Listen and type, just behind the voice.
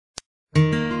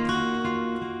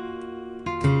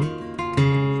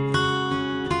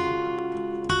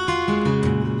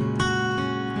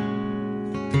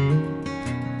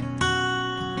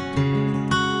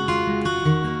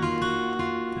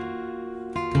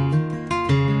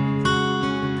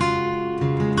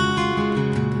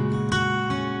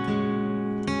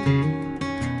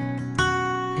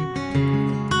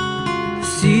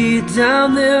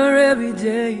down there every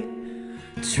day,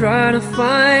 trying to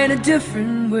find a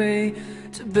different way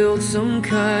to build some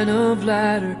kind of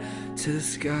ladder to the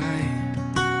sky.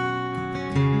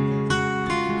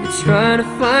 You're trying to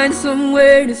find some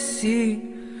way to see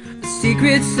the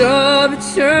secrets of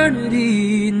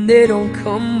eternity, and they don't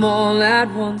come all at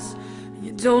once, and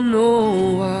you don't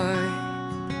know why.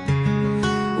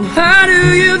 Well, how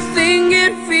do you think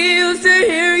it feels to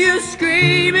hear you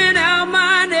screaming out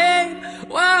my name?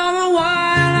 All the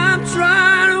while I'm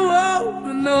trying to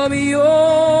open up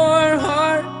your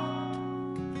heart.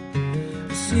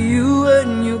 I see you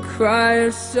when you cry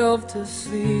yourself to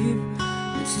sleep.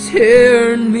 It's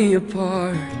tearing me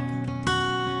apart.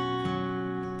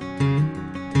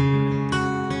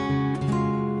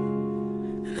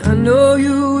 And I know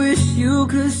you wish you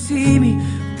could see me,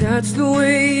 but that's the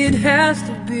way it has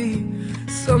to be.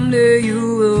 Someday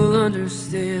you will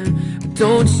understand, but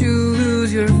don't you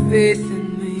lose your faith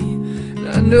in me. And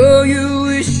I know you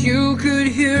wish you could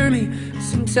hear me,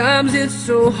 sometimes it's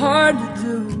so hard to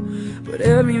do. But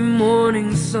every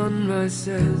morning sunrise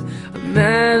says I'm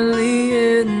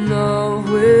madly in love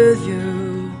with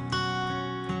you.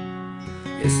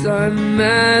 Yes, I'm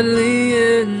madly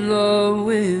in love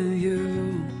with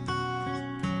you.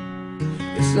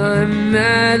 Yes, I'm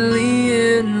madly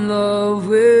in love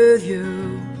with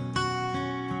you.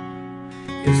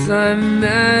 Yes, I'm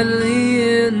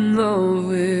madly in love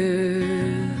with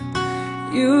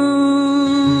you.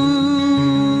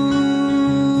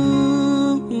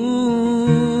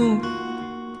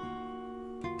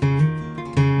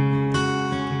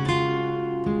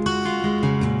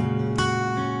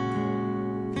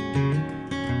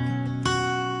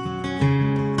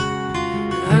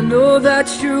 I know that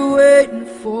you're waiting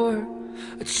for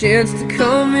a chance to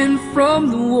come in from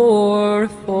the war.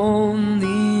 If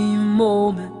only a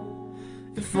moment,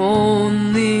 if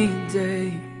only a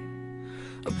day,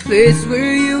 a place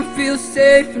where you feel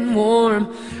safe and warm,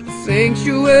 a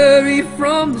sanctuary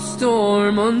from the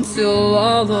storm, until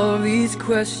all of these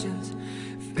questions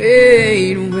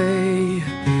fade away.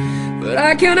 But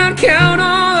I cannot count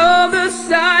all of the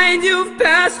signs you've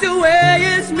passed away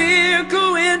as mere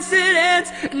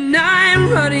coincidence, and I'm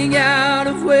running out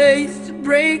of ways to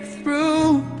break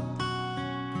through.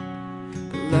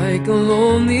 Like a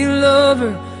lonely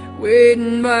lover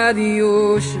waiting by the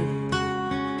ocean,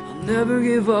 I'll never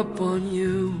give up on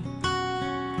you.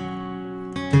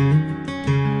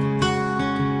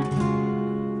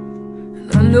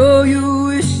 And I know you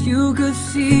wish you could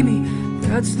see me,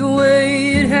 that's the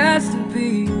way it has to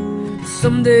be.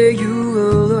 Someday you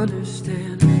will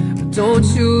understand, but don't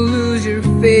you lose your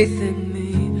faith in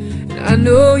me. And I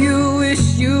know you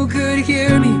wish you could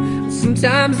hear me, but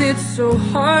sometimes it's so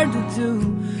hard to do.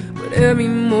 But every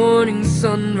morning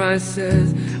sunrise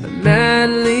says I'm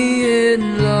madly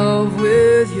in love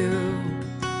with you.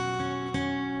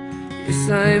 Yes,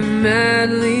 I'm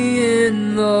madly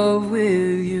in love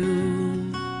with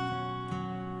you.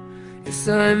 Yes,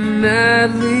 I'm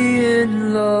madly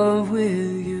in love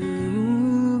with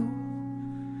you.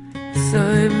 Yes,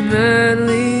 I'm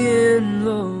madly in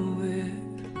love with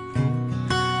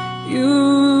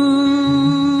you.